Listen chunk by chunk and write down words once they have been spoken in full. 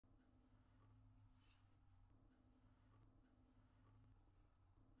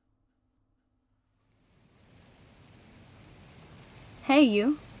Hey,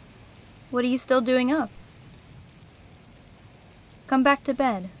 you. What are you still doing up? Come back to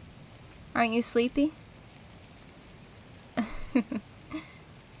bed. Aren't you sleepy?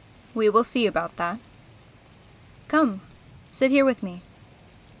 We will see about that. Come, sit here with me.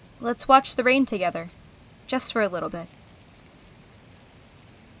 Let's watch the rain together, just for a little bit.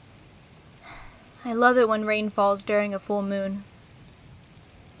 I love it when rain falls during a full moon.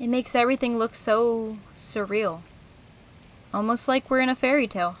 It makes everything look so surreal, almost like we're in a fairy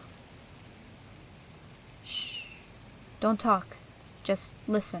tale. Shh, don't talk, just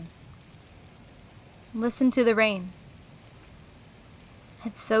listen. Listen to the rain.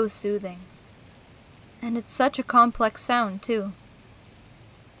 It's so soothing. And it's such a complex sound, too.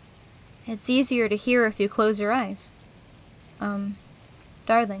 It's easier to hear if you close your eyes.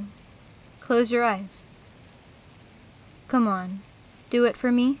 Darling, close your eyes. Come on, do it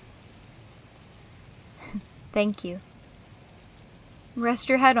for me. Thank you. Rest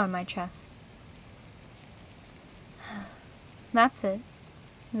your head on my chest. That's it.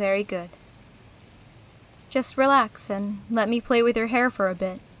 Very good. Just relax and let me play with your hair for a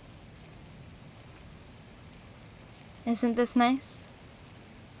bit. Isn't this nice?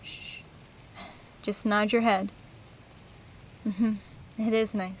 Shh. Just nod your head. It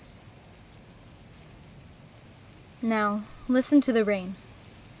is nice. Now, listen to the rain.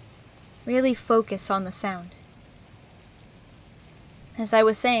 Really focus on the sound. As I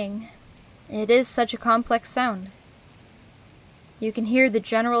was saying, it is such a complex sound. You can hear the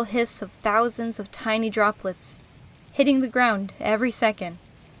general hiss of thousands of tiny droplets hitting the ground every second.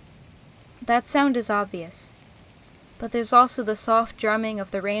 That sound is obvious, but there's also the soft drumming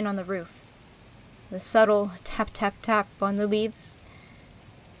of the rain on the roof, the subtle tap tap tap on the leaves.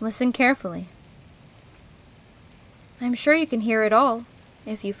 Listen carefully. I'm sure you can hear it all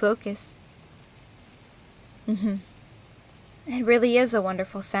if you focus. It really is a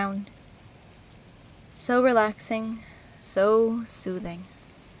wonderful sound. So relaxing. So soothing.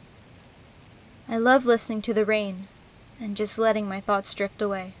 I love listening to the rain and just letting my thoughts drift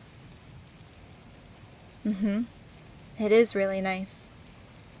away. It is really nice.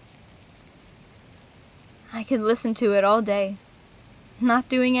 I could listen to it all day, not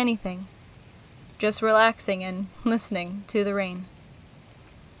doing anything, just relaxing and listening to the rain.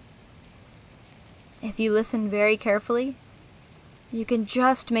 If you listen very carefully, you can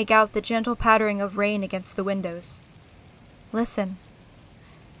just make out the gentle pattering of rain against the windows. Listen.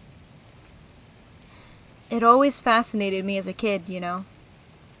 It always fascinated me as a kid, you know,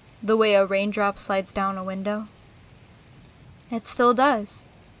 the way a raindrop slides down a window. It still does.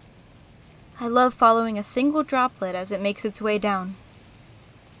 I love following a single droplet as it makes its way down,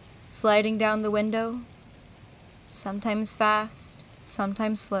 sliding down the window, sometimes fast,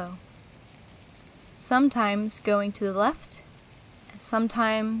 sometimes slow, sometimes going to the left, and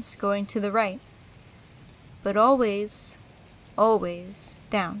sometimes going to the right, but always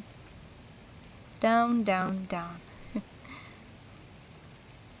down. Down, down, down.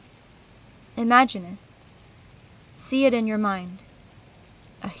 Imagine it. See it in your mind.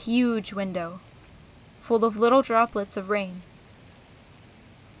 A huge window, full of little droplets of rain.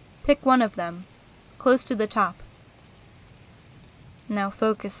 Pick one of them, close to the top. Now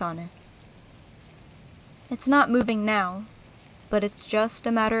focus on it. It's not moving now, but it's just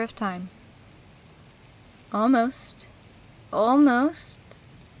a matter of time. Almost. Almost.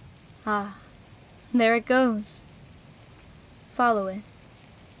 Ah, there it goes. Follow it.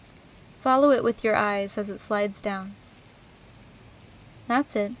 Follow it with your eyes as it slides down.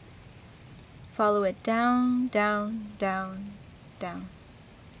 That's it. Follow it down, down, down, down.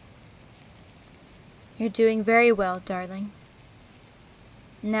 You're doing very well, darling.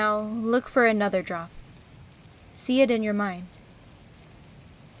 Now look for another drop. See it in your mind.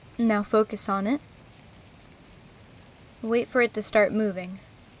 Now focus on it. Wait for it to start moving.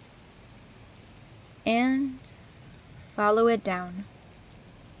 And follow it down.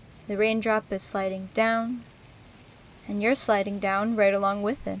 The raindrop is sliding down, and you're sliding down right along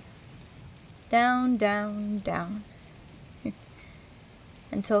with it. Down, down, down.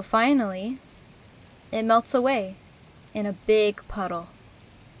 Until finally, it melts away in a big puddle.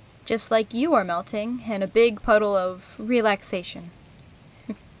 Just like you are melting in a big puddle of relaxation.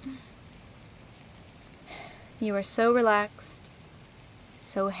 You are so relaxed,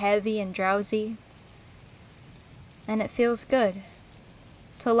 so heavy and drowsy, and it feels good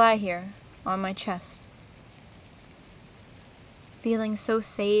to lie here on my chest, feeling so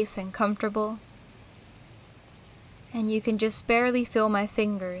safe and comfortable, and you can just barely feel my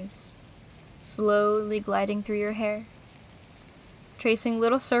fingers slowly gliding through your hair, tracing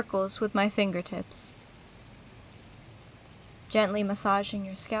little circles with my fingertips. gently massaging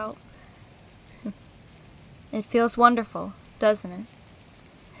your scalp. It feels wonderful, doesn't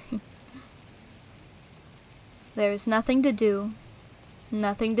it? There is nothing to do,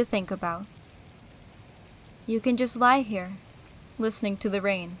 nothing to think about. You can just lie here, listening to the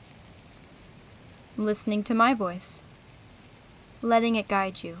rain, listening to my voice, letting it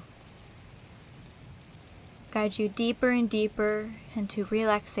guide you deeper and deeper into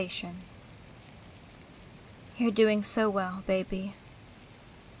relaxation. You're doing so well, baby.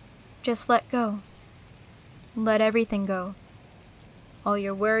 Just let go. Let everything go. All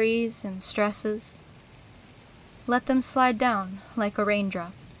your worries and stresses. Let them slide down like a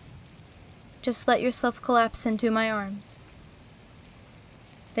raindrop. Just let yourself collapse into my arms.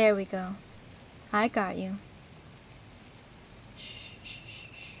 There we go. I got you. Shh, shh, shh,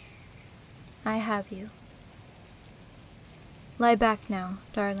 shh. I have you. Lie back now,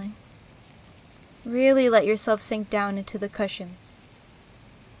 darling. Really let yourself sink down into the cushions.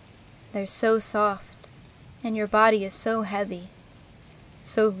 They're so soft, and your body is so heavy,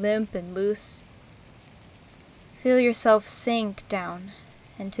 so limp and loose. Feel yourself sink down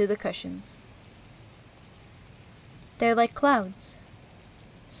into the cushions. They're like clouds,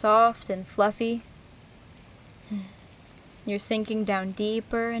 soft and fluffy. You're sinking down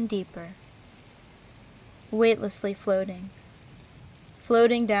deeper and deeper, weightlessly floating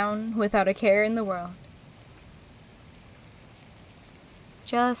down without a care in the world.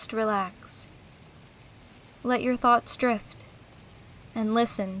 Just relax. Let your thoughts drift, and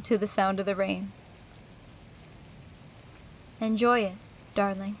listen to the sound of the rain. Enjoy it,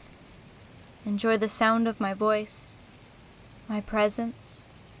 darling. Enjoy the sound of my voice, my presence,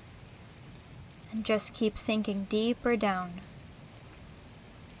 and just keep sinking deeper down.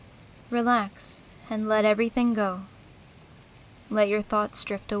 Relax and let everything go. Let your thoughts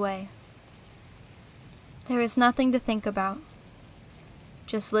drift away. There is nothing to think about.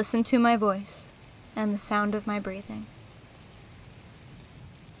 Just listen to my voice and the sound of my breathing.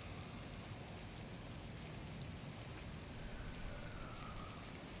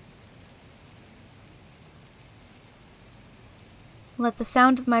 Let the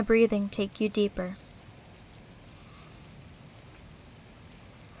sound of my breathing take you deeper.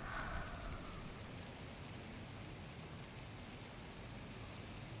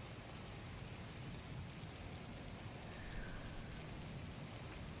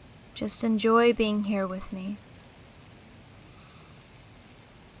 Just enjoy being here with me.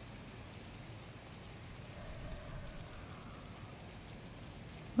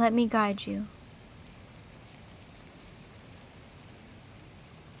 Let me guide you.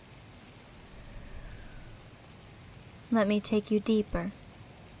 Let me take you deeper.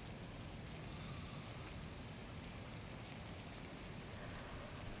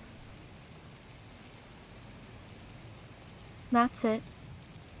 That's it.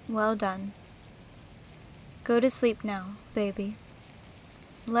 Well done. Go to sleep now, baby.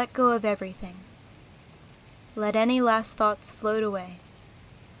 Let go of everything. Let any last thoughts float away.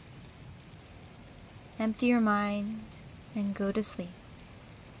 Empty your mind and go to sleep.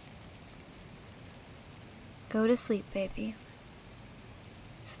 Go to sleep, baby.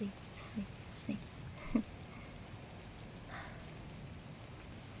 Sleep, sleep, sleep.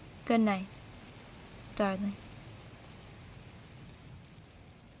 Good night, darling.